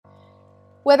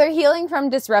Whether healing from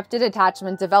disrupted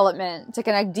attachment development to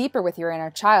connect deeper with your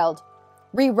inner child,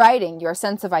 rewriting your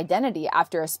sense of identity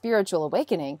after a spiritual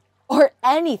awakening, or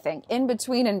anything in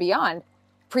between and beyond,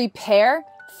 prepare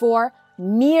for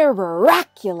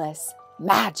miraculous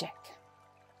magic.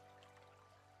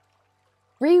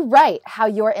 Rewrite how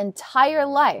your entire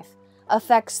life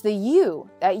affects the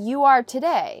you that you are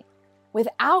today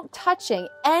without touching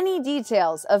any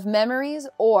details of memories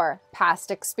or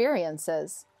past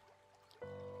experiences.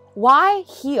 Why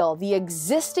heal the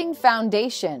existing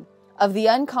foundation of the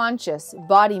unconscious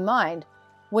body-mind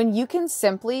when you can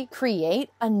simply create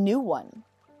a new one?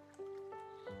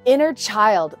 Inner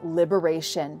child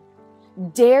liberation.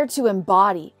 Dare to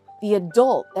embody the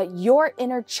adult that your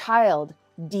inner child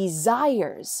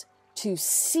desires to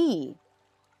see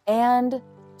and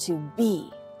to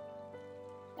be.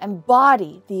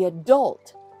 Embody the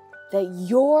adult that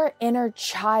your inner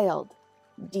child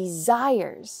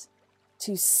desires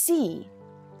to see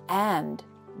and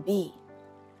be.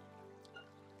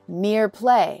 Mirror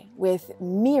play with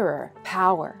mirror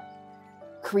power.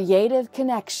 Creative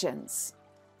connections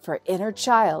for inner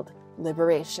child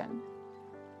liberation.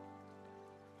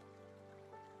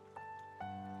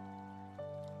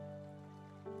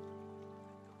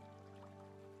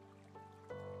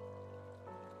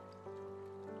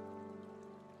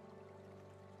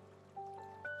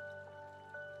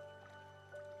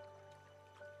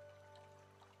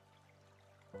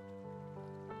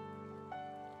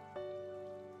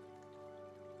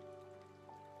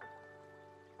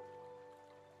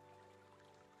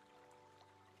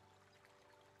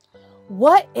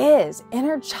 What is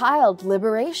inner child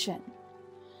liberation?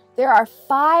 There are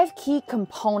 5 key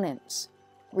components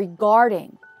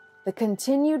regarding the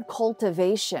continued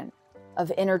cultivation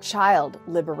of inner child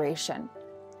liberation.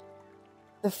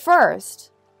 The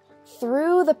first,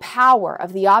 through the power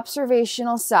of the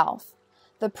observational self,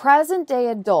 the present-day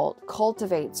adult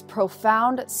cultivates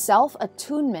profound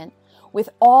self-attunement with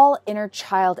all inner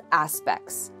child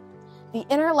aspects. The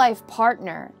inner life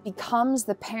partner becomes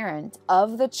the parent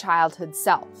of the childhood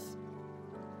self.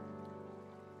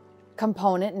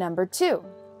 Component number 2.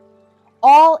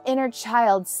 All inner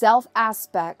child self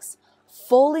aspects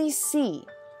fully see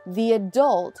the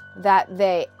adult that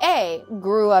they A,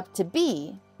 grew up to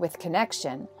be with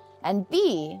connection, and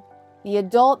B, the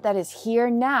adult that is here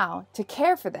now to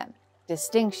care for them,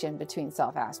 distinction between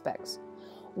self aspects,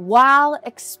 while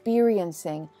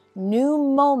experiencing new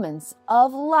moments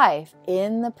of life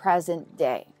in the present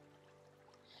day.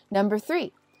 Number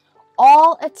 3,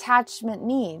 all attachment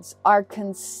needs are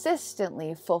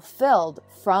consistently fulfilled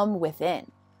from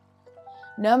within.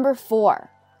 Number 4,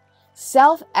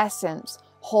 self-essence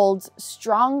holds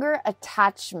stronger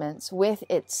attachments with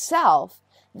itself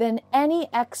than any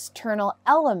external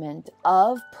element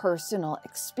of personal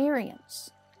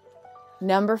experience.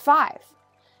 Number 5,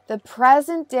 the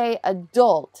present-day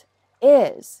adult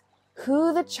is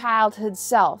who the childhood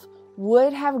self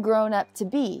would have grown up to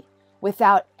be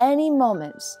without any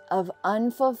moments of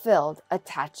unfulfilled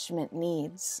attachment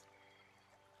needs.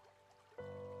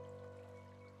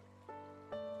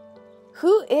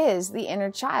 Who is the inner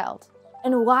child,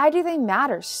 and why do they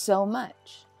matter so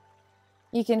much?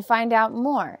 You can find out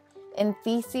more in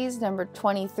theses number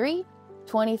 23,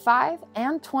 25,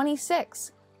 and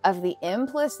 26 of the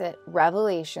Implicit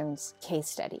Revelations case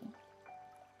study.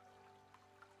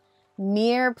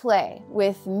 Mirror play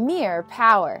with mirror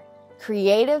power,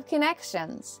 creative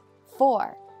connections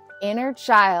for inner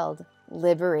child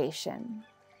liberation.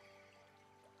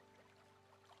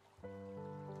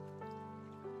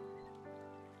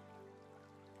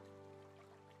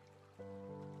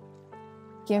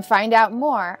 You can find out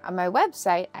more on my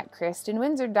website at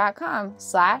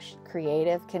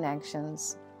KristenWindsor.com/creative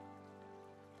connections.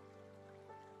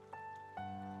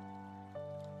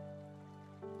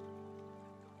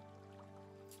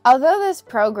 Although this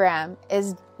program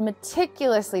is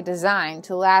meticulously designed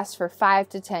to last for 5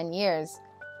 to 10 years,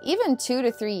 even 2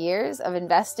 to 3 years of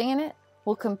investing in it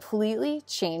will completely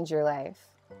change your life.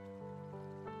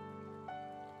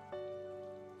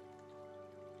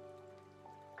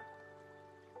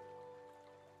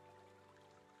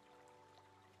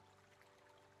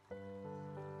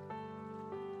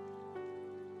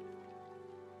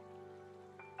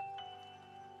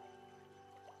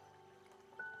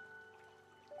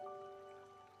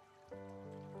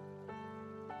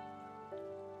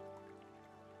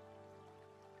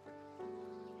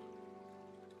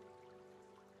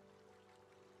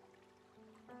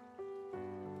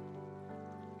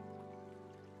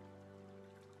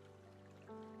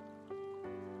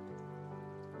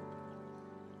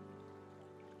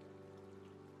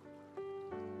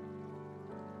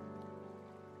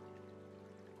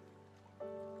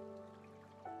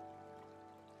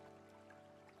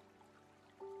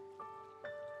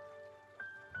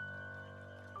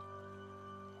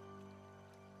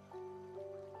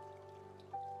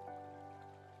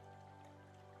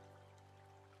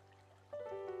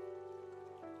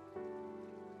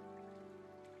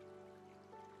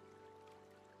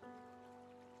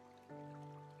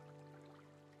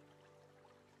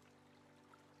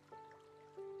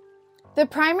 The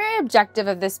primary objective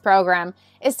of this program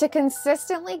is to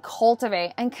consistently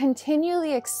cultivate and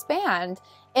continually expand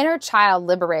inner child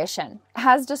liberation,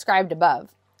 as described above.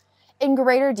 In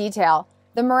greater detail,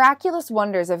 the miraculous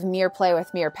wonders of mere play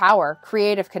with mere power,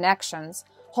 creative connections,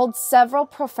 hold several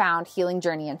profound healing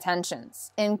journey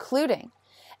intentions, including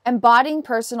embodying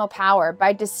personal power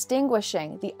by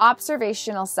distinguishing the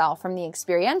observational self from the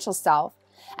experiential self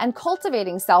and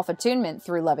cultivating self-attunement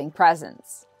through loving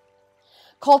presence.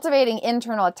 Cultivating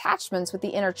internal attachments with the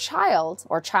inner child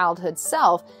or childhood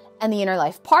self and the inner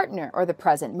life partner or the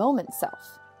present moment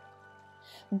self.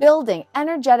 Building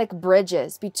energetic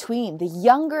bridges between the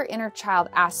younger inner child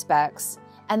aspects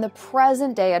and the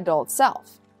present day adult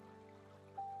self.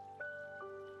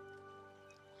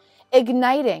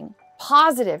 Igniting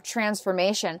positive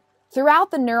transformation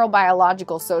throughout the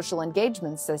neurobiological social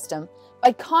engagement system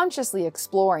by consciously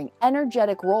exploring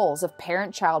energetic roles of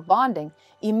parent-child bonding,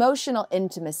 emotional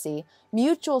intimacy,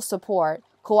 mutual support,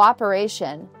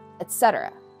 cooperation,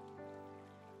 etc.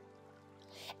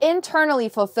 Internally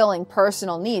fulfilling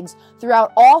personal needs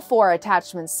throughout all four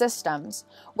attachment systems,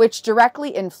 which directly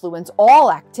influence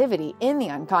all activity in the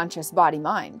unconscious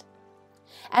body-mind.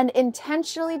 And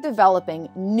intentionally developing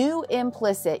new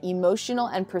implicit emotional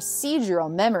and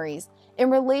procedural memories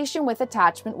in relation with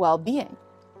attachment well-being.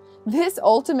 This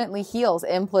ultimately heals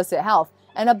implicit health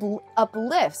and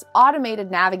uplifts automated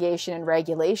navigation and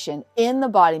regulation in the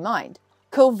body-mind,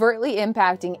 covertly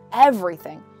impacting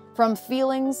everything from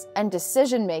feelings and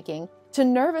decision-making to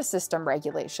nervous system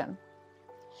regulation.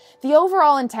 The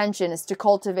overall intention is to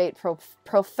cultivate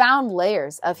profound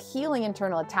layers of healing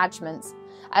internal attachments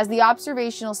as the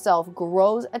observational self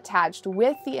grows attached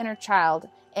with the inner child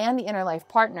and the inner life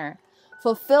partner,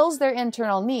 fulfills their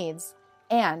internal needs,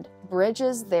 and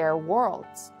bridges their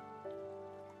worlds.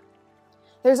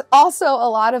 There's also a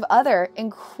lot of other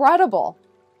incredible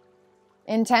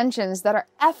intentions that are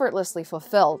effortlessly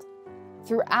fulfilled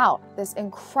throughout this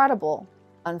incredible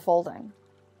unfolding.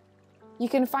 You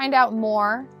can find out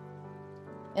more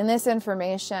in this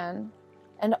information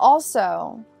and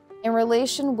also in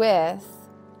relation with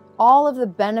all of the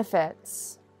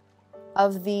benefits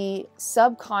of the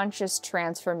subconscious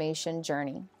transformation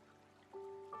journey.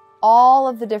 All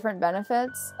of the different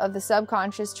benefits of the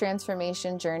subconscious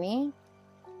transformation journey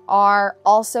are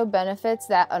also benefits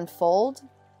that unfold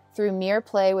through mere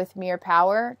play with mere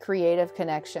power, creative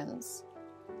connections.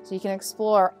 So you can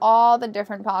explore all the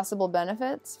different possible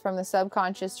benefits from the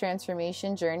subconscious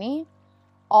transformation journey.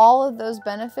 All of those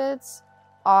benefits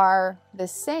are the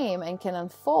same and can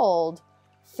unfold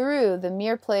through the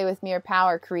Mere Play with Mere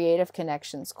Power Creative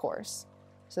Connections course.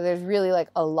 So there's really like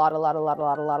a lot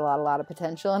of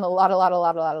potential and a lot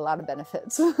of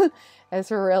benefits.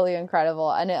 It's really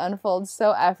incredible and it unfolds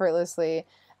so effortlessly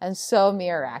and so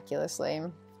miraculously.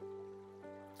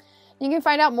 You can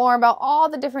find out more about all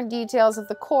the different details of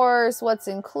the course, what's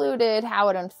included, how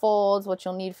it unfolds, what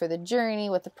you'll need for the journey,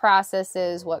 what the process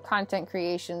is, what content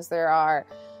creations there are,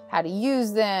 how to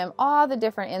use them, all the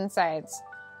different insights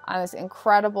on this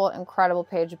incredible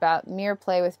page about Mere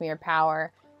Play with Mere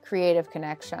Power, Creative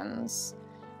Connections.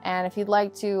 And if you'd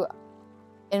like to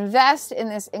invest in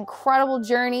this incredible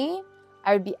journey,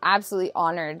 I would be absolutely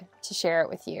honored to share it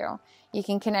with you. You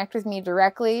can connect with me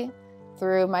directly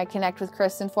through my Connect with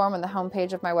Kristen form on the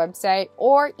homepage of my website,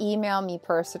 or email me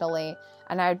personally,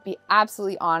 and I would be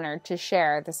absolutely honored to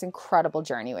share this incredible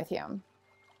journey with you.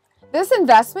 This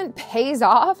investment pays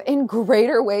off in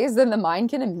greater ways than the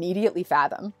mind can immediately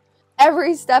fathom.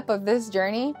 Every step of this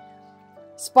journey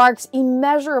sparks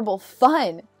immeasurable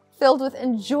fun, filled with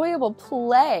enjoyable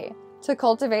play to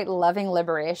cultivate loving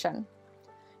liberation.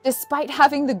 Despite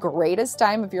having the greatest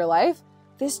time of your life,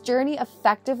 this journey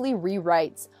effectively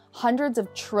rewrites hundreds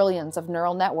of trillions of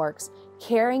neural networks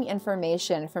carrying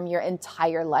information from your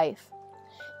entire life.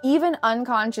 Even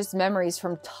unconscious memories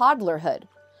from toddlerhood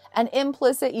and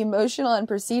implicit emotional and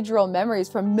procedural memories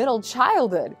from middle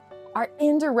childhood are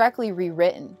indirectly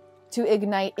rewritten to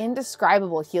ignite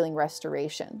indescribable healing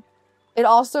restoration. It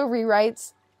also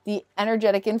rewrites the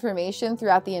energetic information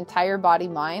throughout the entire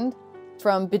body-mind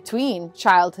from between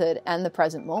childhood and the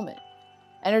present moment.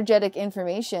 Energetic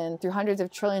information through hundreds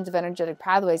of trillions of energetic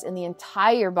pathways in the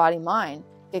entire body-mind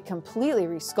get completely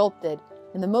resculpted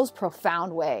in the most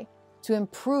profound way to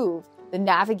improve the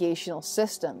navigational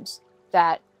systems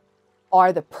that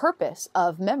are the purpose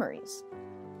of memories.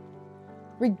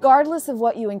 Regardless of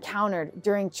what you encountered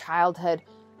during childhood,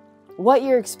 what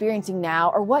you're experiencing now,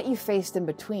 or what you faced in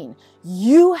between,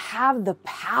 you have the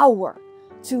power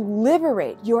to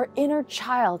liberate your inner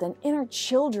child and inner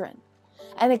children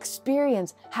and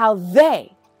experience how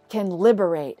they can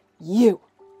liberate you.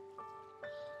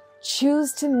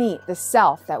 Choose to meet the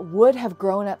self that would have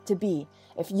grown up to be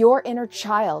if your inner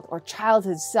child or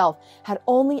childhood self had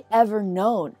only ever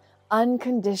known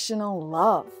unconditional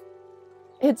love.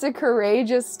 It's a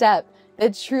courageous step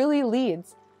that truly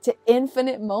leads to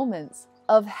infinite moments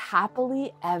of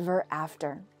happily ever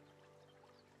after.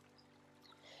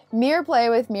 Mirror Play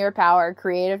with Mirror Power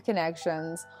Creative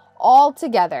Connections all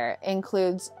together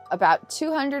includes about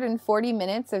 240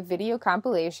 minutes of video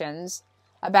compilations,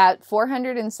 about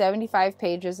 475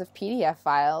 pages of PDF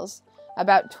files,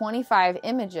 about 25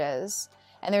 images,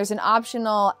 and there's an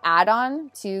optional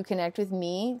add-on to connect with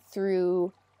me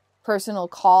through personal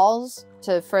calls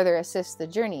to further assist the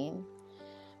journey.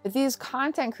 But these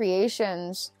content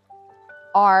creations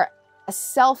are a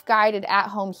self-guided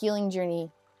at-home healing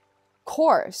journey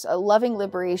course, a loving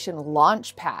liberation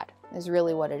launch pad is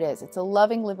really what it is. It's a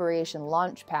loving liberation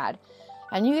launch pad.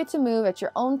 And you get to move at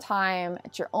your own time,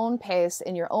 at your own pace,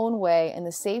 in your own way, in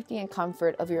the safety and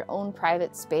comfort of your own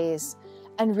private space,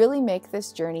 and really make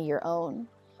this journey your own.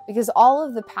 Because all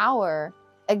of the power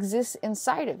exists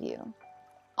inside of you.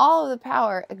 All of the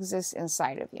power exists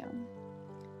inside of you.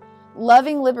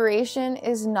 Loving liberation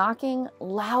is knocking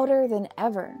louder than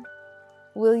ever.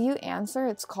 Will you answer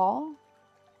its call?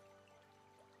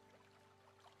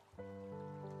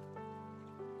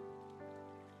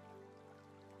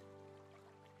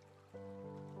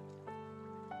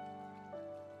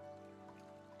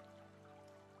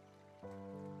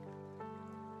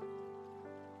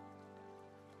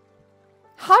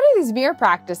 How do these mirror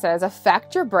practices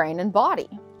affect your brain and body?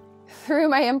 Through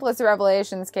my Implicit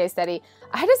Revelations case study,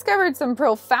 I discovered some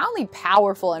profoundly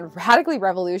powerful and radically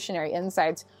revolutionary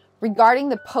insights regarding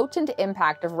the potent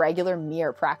impact of regular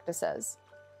mirror practices.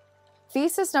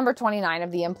 Thesis number 29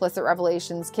 of the Implicit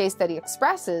Revelations case study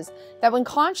expresses that when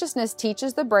consciousness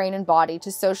teaches the brain and body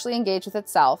to socially engage with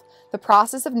itself, the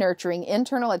process of nurturing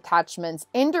internal attachments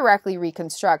indirectly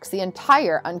reconstructs the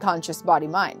entire unconscious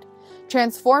body-mind,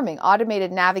 transforming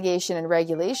automated navigation and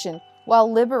regulation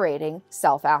while liberating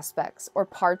self-aspects or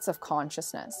parts of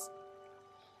consciousness.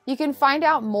 You can find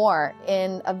out more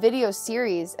in a video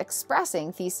series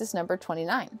expressing thesis number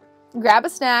 29. Grab a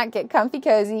snack, get comfy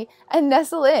cozy, and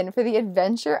nestle in for the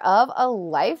adventure of a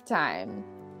lifetime.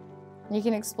 You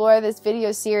can explore this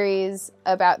video series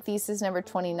about thesis number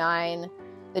 29,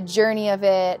 the journey of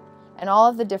it, and all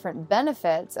of the different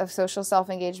benefits of social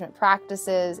self-engagement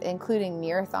practices, including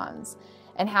mirror-thons,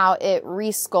 and how it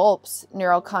resculpts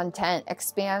neural content,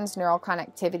 expands neural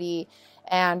connectivity,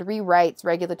 and rewrites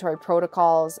regulatory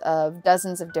protocols of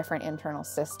dozens of different internal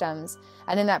systems.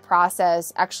 And in that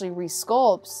process, actually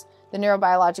resculpts the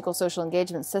neurobiological social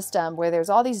engagement system, where there's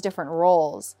all these different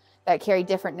roles that carry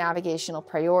different navigational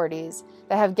priorities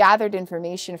that have gathered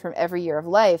information from every year of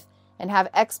life and have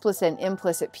explicit and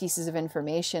implicit pieces of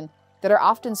information that are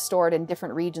often stored in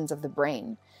different regions of the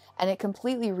brain. And it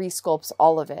completely resculpts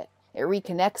all of it. It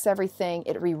reconnects everything,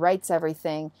 it rewrites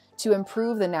everything to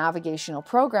improve the navigational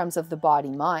programs of the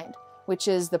body-mind, which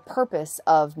is the purpose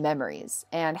of memories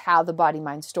and how the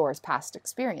body-mind stores past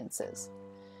experiences.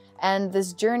 And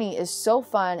this journey is so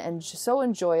fun and so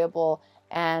enjoyable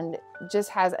and just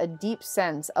has a deep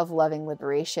sense of loving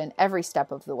liberation every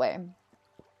step of the way.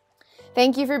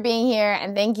 Thank you for being here,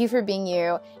 and thank you for being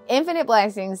you. Infinite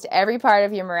blessings to every part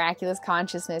of your miraculous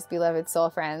consciousness, beloved soul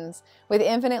friends. With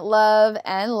infinite love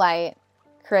and light,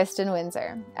 Kristen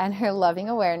Windsor and her loving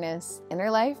awareness, inner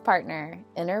life partner,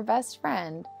 inner best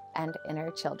friend, and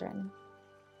inner children.